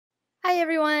Hi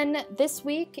everyone! This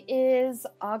week is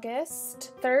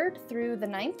August 3rd through the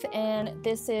 9th, and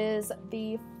this is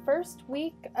the first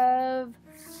week of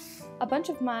a bunch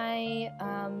of my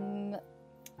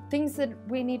things that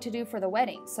we need to do for the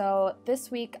wedding. So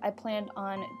this week I planned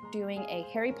on doing a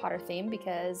Harry Potter theme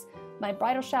because my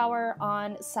bridal shower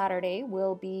on Saturday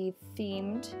will be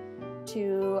themed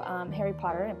to Harry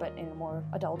Potter, but in a more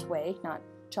adult way, not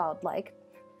childlike.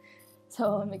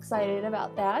 So I'm excited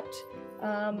about that.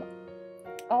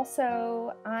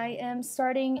 Also, I am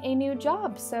starting a new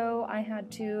job, so I had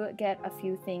to get a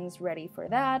few things ready for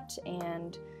that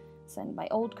and send my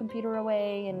old computer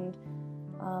away and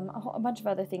a bunch of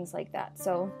other things like that.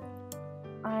 So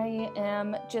I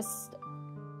am just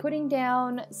putting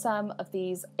down some of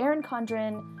these Erin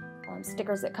Condren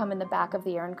stickers that come in the back of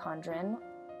the Erin Condren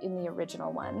in the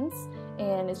original ones,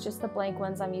 and it's just the blank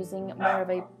ones. I'm using more of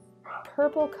a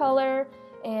purple color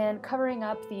and covering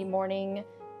up the morning,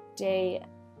 day,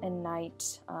 and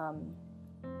night,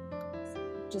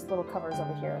 just little covers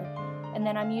over here. And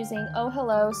then I'm using Oh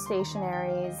Hello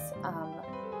Stationery's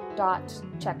dot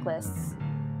checklists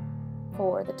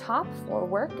for the top for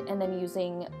work, and then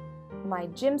using my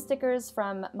gym stickers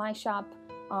from my shop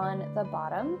on the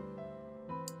bottom.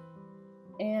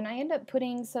 And I end up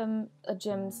putting a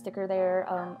gym sticker there.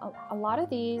 A lot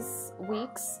of these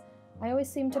weeks I always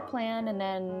seem to plan and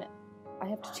then I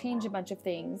have to change a bunch of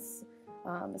things.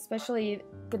 Especially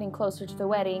getting closer to the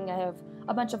wedding, I have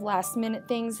a bunch of last minute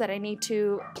things that I need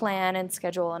to plan and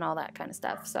schedule and all that kind of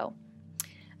stuff. So,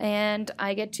 and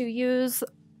I get to use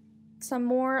some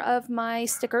more of my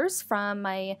stickers from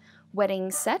my wedding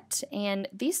set, and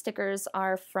these stickers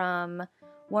are from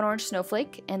One Orange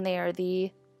Snowflake, and they are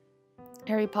the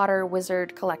Harry Potter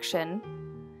Wizard collection.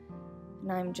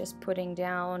 And I'm just putting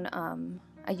down,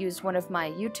 I used one of my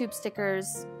YouTube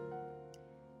stickers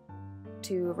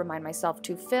to remind myself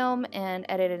to film and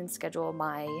edit and schedule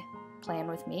my plan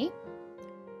with me.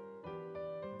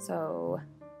 So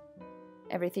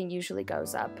everything usually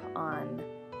goes up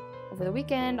over the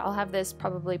weekend. I'll have this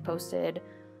probably posted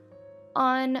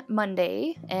on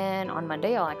Monday, and on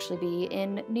Monday I'll actually be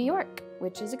in New York,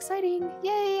 which is exciting.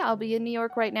 Yay! I'll be in New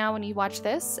York right now when you watch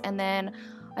this, and then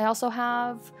I also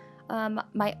have the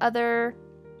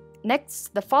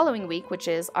following week, which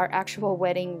is our actual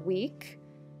wedding week,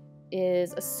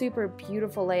 is a super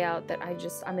beautiful layout that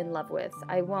I'm in love with.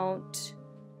 I won't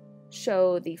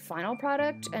show the final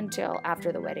product until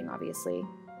after the wedding, obviously,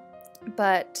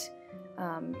 but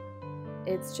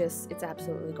it's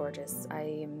absolutely gorgeous.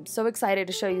 I am so excited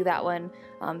to show you that one.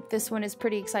 This one is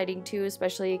pretty exciting too,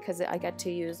 especially because I get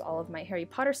to use all of my Harry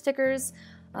Potter stickers.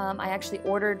 I actually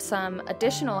ordered some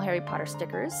additional Harry Potter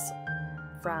stickers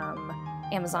from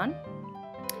Amazon.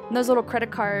 And those little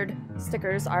credit card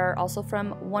stickers are also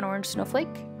from One Orange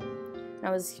Snowflake.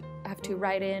 I have to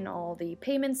write in all the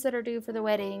payments that are due for the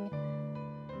wedding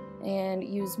and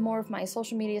use more of my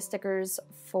social media stickers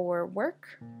for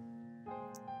work,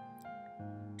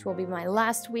 which will be my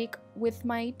last week with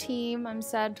my team. I'm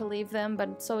sad to leave them, but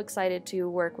I'm so excited to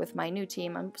work with my new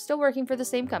team. I'm still working for the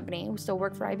same company. We still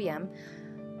work for IBM,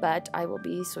 but I will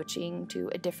be switching to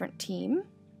a different team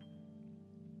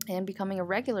and becoming a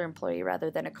regular employee rather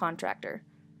than a contractor.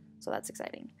 So that's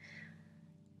exciting.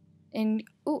 And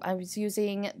I was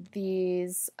using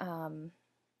these, I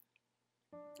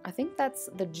think that's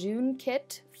the June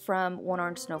kit from One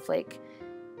Orange Snowflake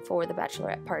for the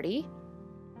bachelorette party.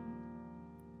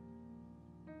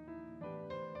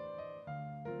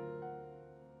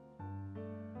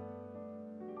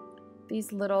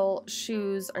 These little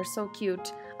shoes are so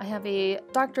cute. I have a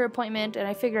doctor appointment and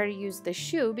I figured I'd use this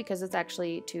shoe because it's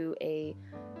actually to a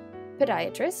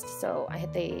podiatrist, so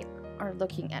they are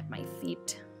looking at my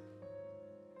feet.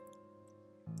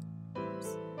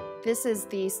 Oops. This is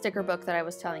the sticker book that I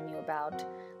was telling you about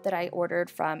that I ordered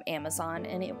from Amazon,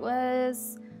 and it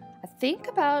was, I think,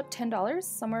 about $10,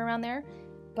 somewhere around there.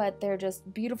 But they're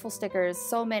just beautiful stickers,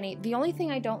 so many. The only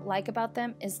thing I don't like about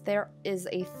them is there is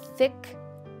a thick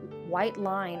white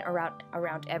line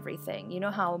around everything. You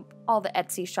know how all the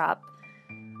Etsy shop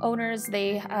owners,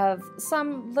 they have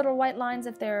some little white lines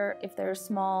if they're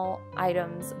small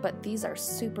items, but these are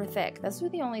super thick. Those are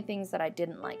the only things that I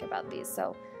didn't like about these.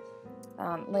 So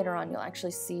later on you'll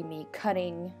actually see me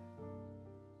cutting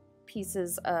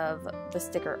pieces of the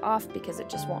sticker off because it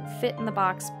just won't fit in the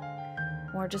box,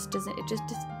 or it just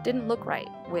didn't look right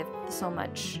with so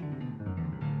much.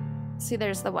 See,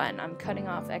 there's the one. I'm cutting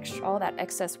off all that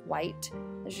excess white.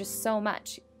 There's just so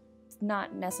much. It's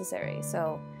not necessary.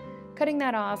 So cutting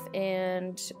that off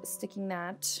and sticking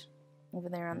that over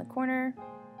there on the corner.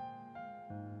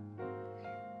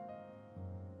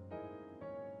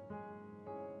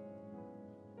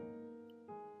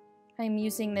 I'm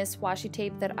using this washi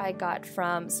tape that I got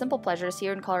from Simple Pleasures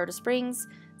here in Colorado Springs.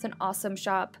 It's an awesome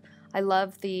shop. I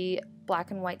love the black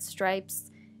and white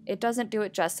stripes. It doesn't do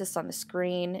it justice on the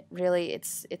screen. Really,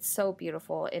 it's so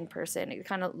beautiful in person. It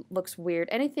kind of looks weird.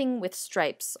 Anything with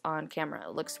stripes on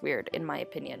camera looks weird, in my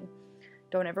opinion.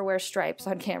 Don't ever wear stripes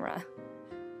on camera.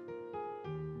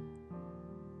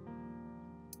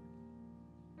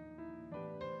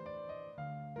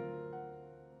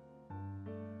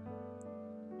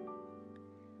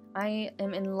 I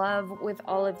am in love with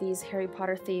all of these Harry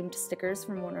Potter themed stickers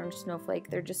from One Orange Snowflake.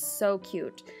 They're just so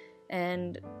cute.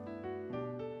 And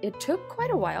it took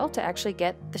quite a while to actually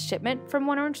get the shipment from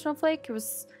One Orange Snowflake. It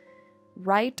was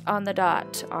right on the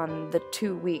dot on the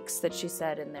 2 weeks that she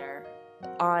said in there.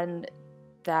 On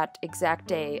that exact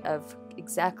day of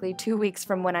exactly 2 weeks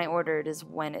from when I ordered is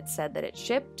when it said that it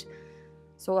shipped.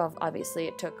 So obviously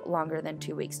it took longer than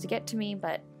 2 weeks to get to me,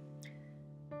 but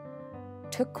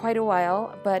took quite a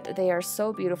while, but they are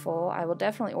so beautiful. I will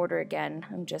definitely order again.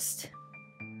 I'm just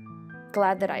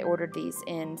glad that I ordered these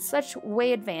in such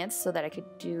way advance so that I could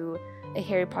do a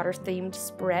Harry Potter themed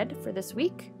spread for this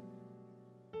week.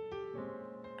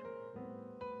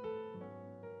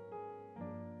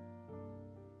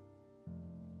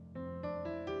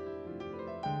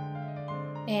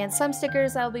 And some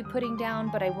stickers I'll be putting down,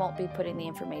 but I won't be putting the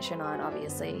information on,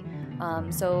 obviously.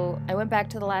 So I went back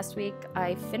to the last week.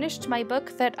 I finished my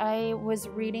book that I was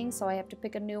reading, so I have to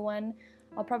pick a new one.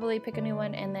 I'll probably pick a new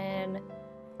one and then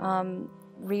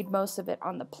read most of it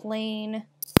on the plane.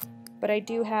 But I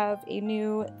do have a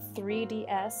new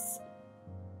 3DS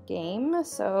game,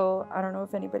 so I don't know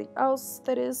if anybody else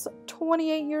that is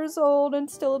 28 years old and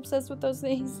still obsessed with those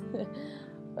things.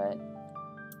 But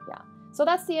yeah. So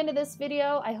that's the end of this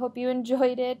video. I hope you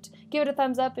enjoyed it. Give it a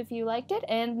thumbs up if you liked it,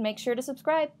 and make sure to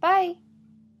subscribe. Bye!